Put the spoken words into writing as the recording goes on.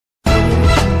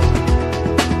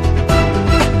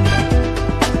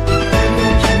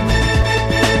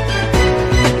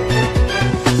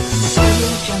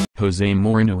Jose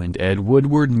Mourinho and Ed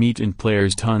Woodward meet in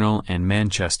players' tunnel and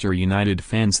Manchester United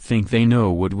fans think they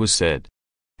know what was said.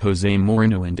 Jose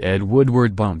Mourinho and Ed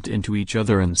Woodward bumped into each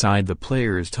other inside the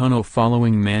players' tunnel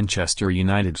following Manchester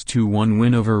United's 2-1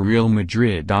 win over Real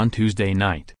Madrid on Tuesday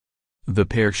night. The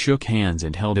pair shook hands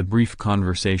and held a brief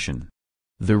conversation.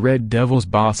 The Red Devils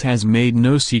boss has made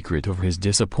no secret of his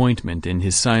disappointment in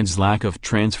his side's lack of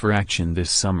transfer action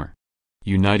this summer.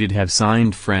 United have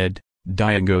signed Fred,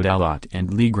 Diogo Dalot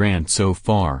and Lee Grant so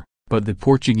far, but the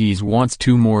Portuguese wants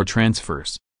 2 more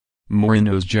transfers.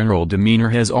 Mourinho's general demeanor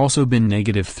has also been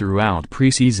negative throughout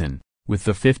preseason, with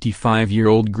the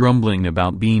 55-year-old grumbling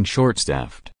about being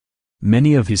short-staffed.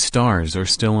 Many of his stars are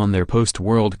still on their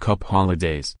post-World Cup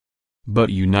holidays.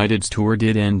 But United's tour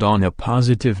did end on a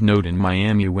positive note in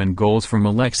Miami when goals from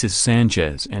Alexis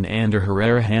Sanchez and Ander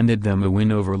Herrera handed them a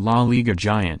win over La Liga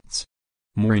giants.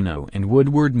 Mourinho and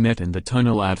Woodward met in the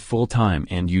tunnel at full time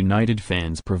and United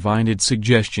fans provided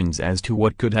suggestions as to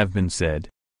what could have been said.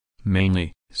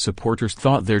 Mainly, supporters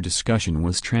thought their discussion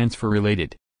was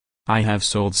transfer-related. "I have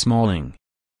sold Smalling,"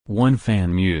 one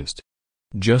fan mused.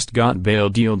 "Just got Bale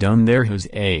deal done there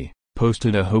Jose,"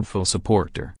 posted a hopeful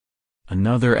supporter.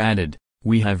 Another added,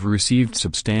 "We have received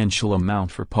substantial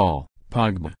amount for Paul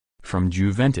Pogba from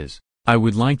Juventus. I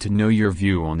would like to know your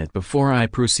view on it before I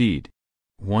proceed."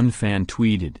 One fan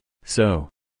tweeted, "So?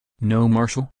 No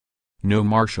Martial? No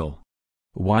Martial?"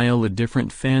 While a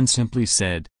different fan simply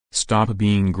said, "Stop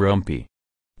being grumpy."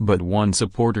 But one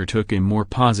supporter took a more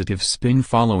positive spin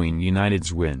following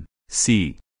United's win.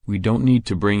 "See, we don't need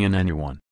to bring in anyone.